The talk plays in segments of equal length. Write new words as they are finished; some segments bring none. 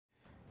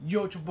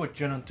Yo, it's your boy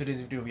Jen. On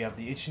today's video, we have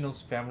the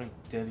ICHINOSE Family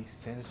Deadly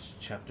Sins,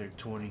 chapter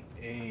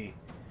 28.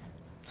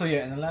 So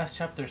yeah, in the last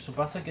chapter,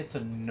 Tsubasa gets a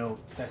note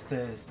that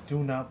says,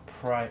 "Do not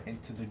pry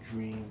into the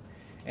dream."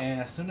 And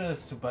as soon as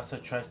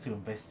Tsubasa tries to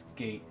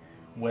investigate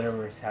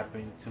whatever is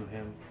happening to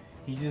him,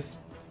 he just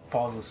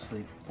falls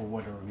asleep for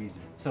whatever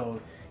reason.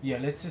 So yeah,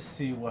 let's just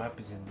see what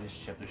happens in this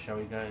chapter, shall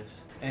we, guys?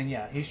 And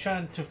yeah, he's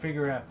trying to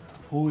figure out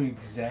who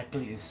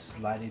exactly is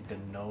sliding the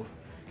note.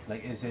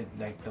 Like, is it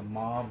like the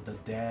mom, the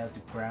dad, the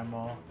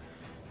grandma?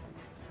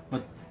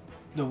 But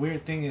the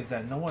weird thing is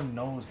that no one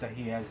knows that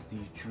he has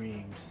these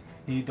dreams.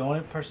 The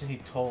only person he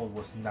told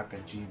was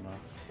Nakajima.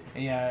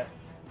 And yeah,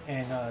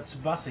 and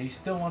Tsubasa, he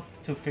still wants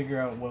to figure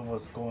out what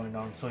was going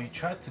on. So he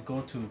tried to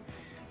go to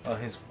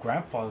his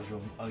grandpa's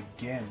room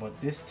again,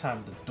 but this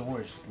time the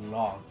door is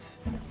locked.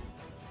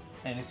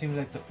 And it seems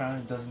like the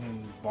family doesn't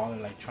even bother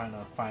like trying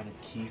to find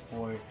a key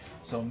for it.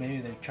 So maybe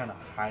they're trying to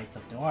hide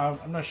something. Well,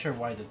 I'm not sure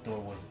why the door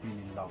was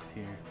really locked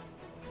here.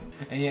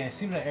 And yeah, it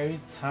seems like every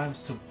time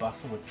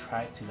Tsubasa would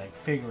try to like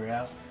figure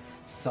out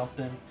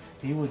something,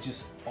 he would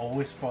just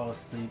always fall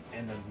asleep,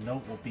 and the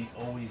note will be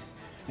always,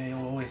 they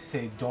will always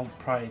say, "Don't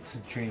pry into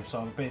the dream."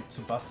 So I bet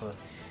Tsubasa,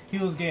 he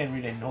was getting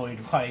really annoyed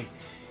why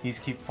he's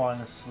keep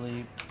falling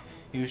asleep.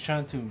 He was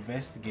trying to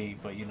investigate,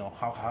 but you know,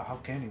 how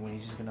can he when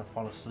he's just gonna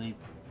fall asleep?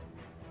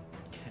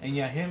 And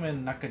yeah, him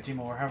and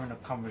Nakajima were having a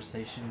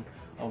conversation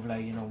of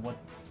like, you know,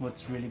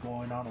 what's really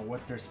going on or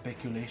what their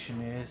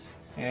speculation is.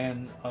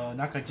 And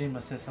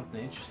Nakajima said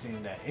something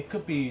interesting, that it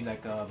could be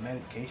like a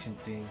medication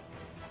thing,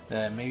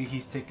 that maybe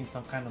he's taking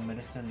some kind of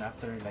medicine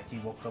after like he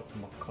woke up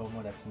from a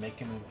coma that's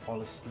making him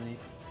fall asleep,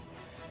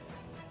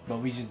 but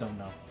we just don't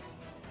know.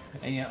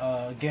 And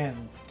yeah,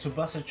 again,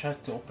 Tsubasa tries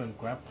to open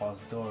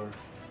Grandpa's door,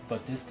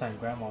 but this time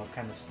Grandma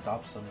kind of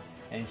stops him,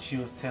 and she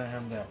was telling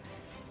him that,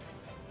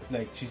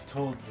 like, she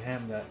told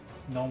him that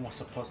no one was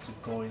supposed to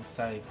go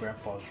inside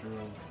Grandpa's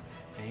room.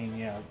 And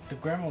yeah, the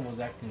grandma was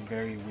acting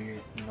very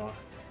weird, you know,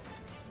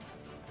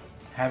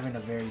 having a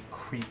very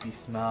creepy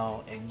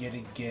smile, and yet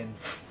again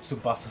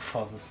Tsubasa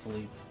falls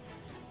asleep.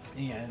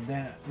 Yeah, and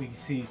then we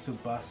see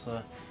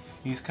Tsubasa,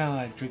 he's kind of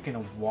like drinking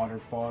a water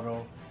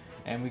bottle,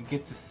 and we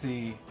get to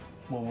see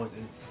what was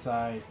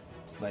inside,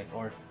 like,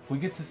 or we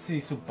get to see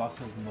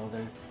Tsubasa's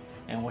mother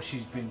and what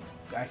she's been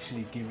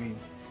actually giving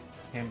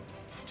him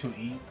to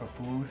eat for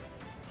food.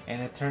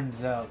 And it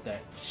turns out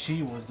that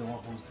she was the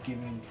one who's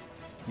giving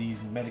these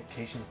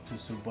medications to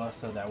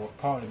Tsubasa that will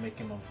probably make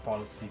him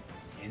fall asleep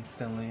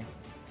instantly.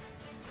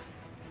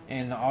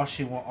 And all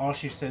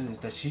she said is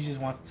that she just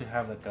wants to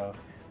have like a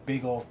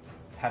big old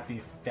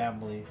happy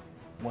family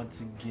once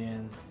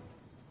again.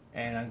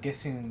 And I'm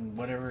guessing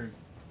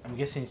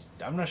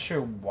I'm not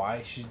sure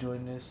why she's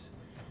doing this.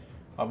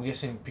 I'm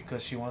guessing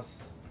because she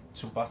wants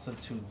Tsubasa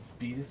to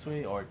be this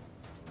way or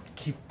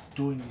keep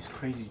doing these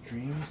crazy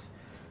dreams.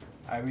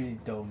 I really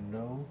don't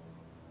know.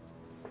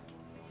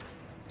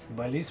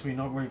 But at least we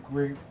know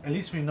at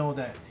least we know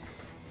that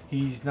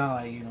he's not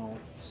like, you know,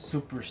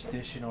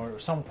 superstition or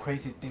some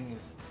crazy thing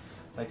is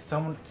like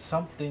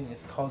something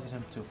is causing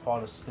him to fall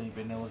asleep,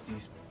 and it was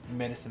these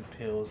medicine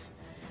pills.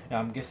 And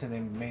I'm guessing they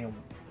may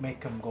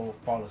make him go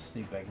fall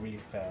asleep like really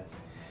fast.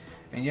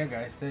 And yeah,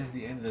 guys, that is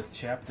the end of the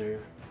chapter.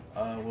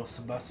 Will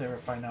Tsubasa ever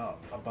find out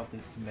about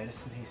this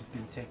medicine he's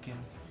been taking?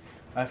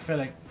 I feel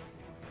like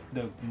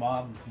the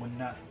mom would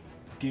not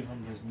give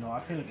him his note. I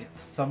feel like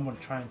it's someone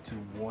trying to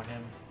warn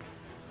him,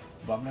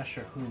 but I'm not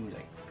sure who.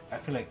 Like, I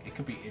feel like it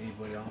could be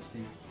anybody,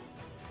 honestly.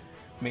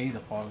 Maybe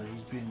the father.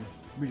 He's been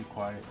really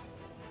quiet.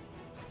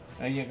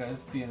 And yeah, guys,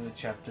 that's the end of the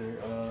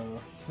chapter.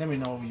 Let me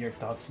know your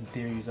thoughts and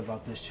theories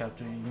about this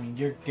chapter. I mean,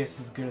 your guess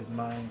is as good as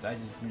mine. I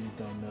just really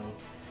don't know.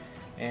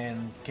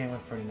 And can't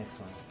wait for the next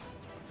one.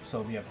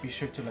 So yeah, be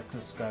sure to like,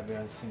 subscribe, and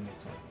I'll see you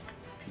next one.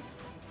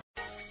 Peace.